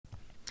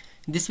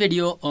This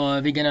video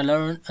we're gonna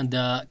learn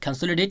the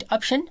consolidate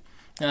option.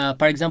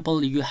 For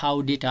example, you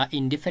have data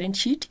in different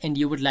sheet and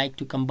you would like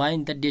to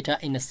combine that data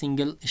in a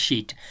single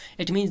sheet.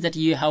 It means that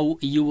you have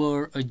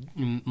your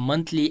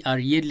monthly or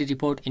yearly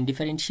report in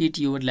different sheet.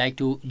 You would like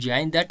to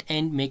join that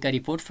and make a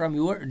report from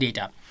your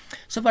data.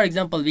 So for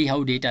example, we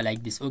have data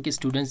like this, okay,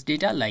 students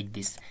data like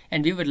this,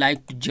 and we would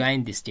like to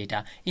join this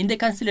data. In the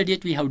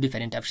consolidate we have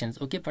different options,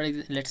 okay. For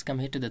example, let's come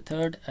here to the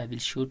third. I will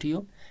show to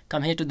you.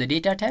 Come here to the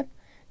data tab,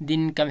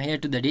 then come here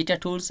to the data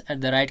tools. At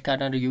the right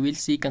corner you will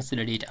see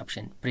consolidate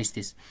option. Press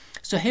this.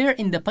 So here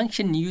in the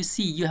function you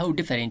see you have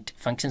different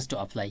functions to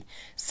apply: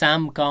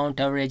 sum, count,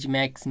 average,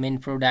 max, min,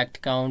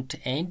 product, count,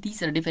 and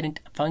these are different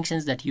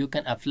functions that you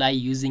can apply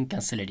using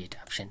consolidate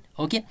option,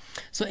 okay.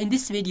 So in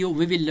this video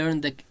we will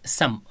learn the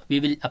sum. We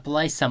will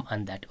apply sum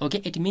on that,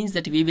 okay. It means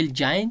that we will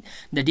join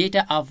the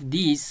data of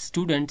these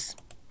students.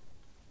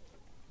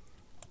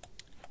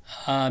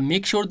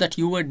 Make sure that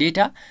your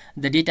data,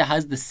 the data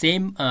has the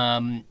same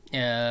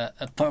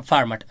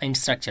format and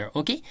structure,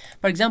 okay.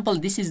 For example,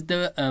 this is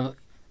the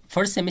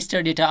first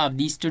semester data of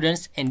these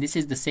students and this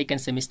is the second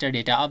semester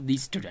data of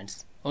these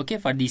students, okay,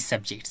 for these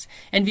subjects,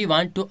 and we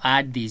want to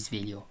add these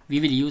value. We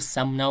will use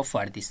sum now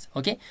for this,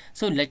 okay.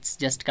 So let's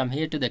just come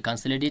here to the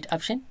consolidate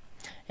option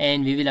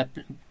and we will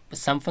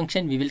sum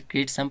function. We will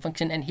create sum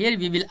function and here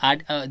we will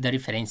add the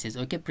references,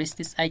 okay. Press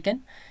this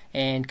icon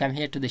and come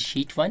here to the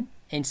sheet 1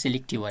 and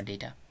select your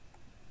data.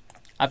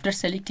 After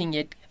selecting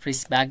it,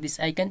 press back this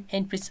icon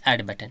and press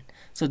add button.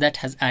 So that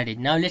has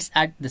added. Now let's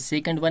add the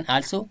second one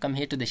also. Come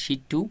here to the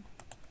sheet 2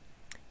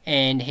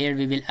 and here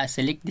we will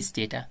select this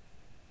data.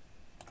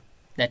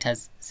 That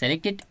has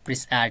selected,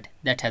 press add.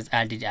 That has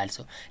added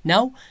also.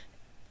 Now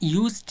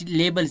use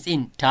labels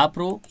in top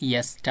row.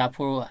 Yes, top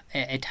row,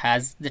 it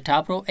has the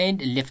top row,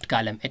 and left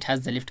column, it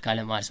has the left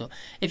column also.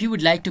 If you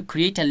would like to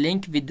create a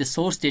link with the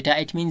source data,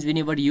 it means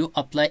whenever you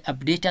apply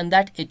update on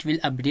that, it will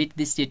update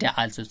this data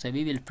also. So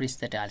we will press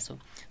that also.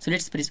 So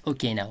let's press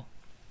OK now.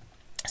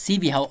 See,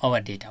 we have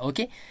our data,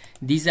 okay.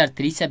 These are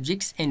 3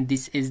 subjects and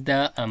this is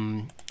the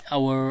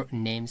our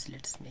names.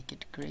 Let's make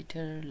it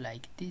greater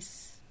like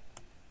this.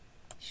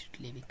 Should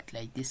leave it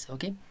like this,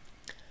 okay.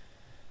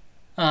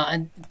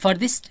 And for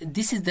this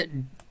is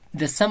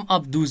the sum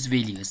of those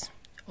values,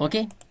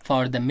 okay.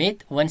 For the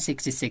math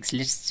 166,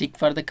 let's check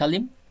for the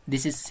column.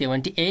 This is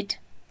 78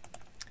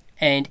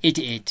 and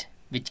 88,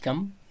 which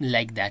come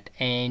like that,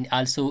 and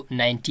also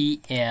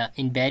 90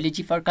 in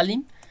biology for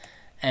column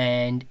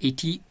and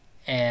 80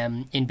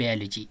 in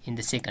biology in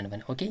the second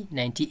one, okay.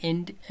 90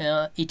 and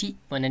 80,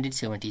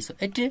 170. So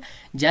it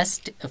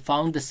just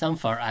found the sum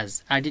for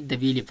us, added the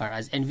value for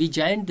us, and we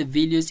joined the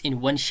values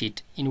in one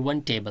sheet, in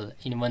one table,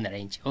 in one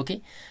range,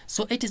 okay.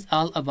 So it is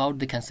all about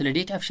the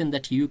consolidate option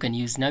that you can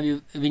use. Now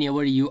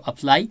whenever you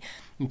apply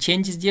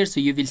changes there, so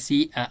you will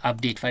see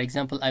update. For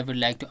example, I would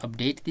like to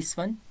update this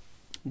one.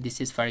 This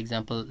is for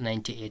example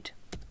 98.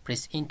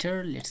 Press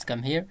enter. Let's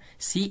come here.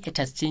 See, it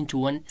has changed to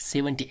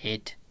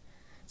 178.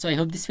 So I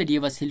hope this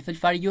video was helpful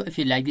for you. If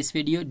you like this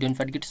video, don't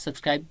forget to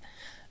subscribe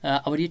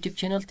our YouTube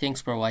channel.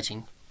 Thanks for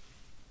watching.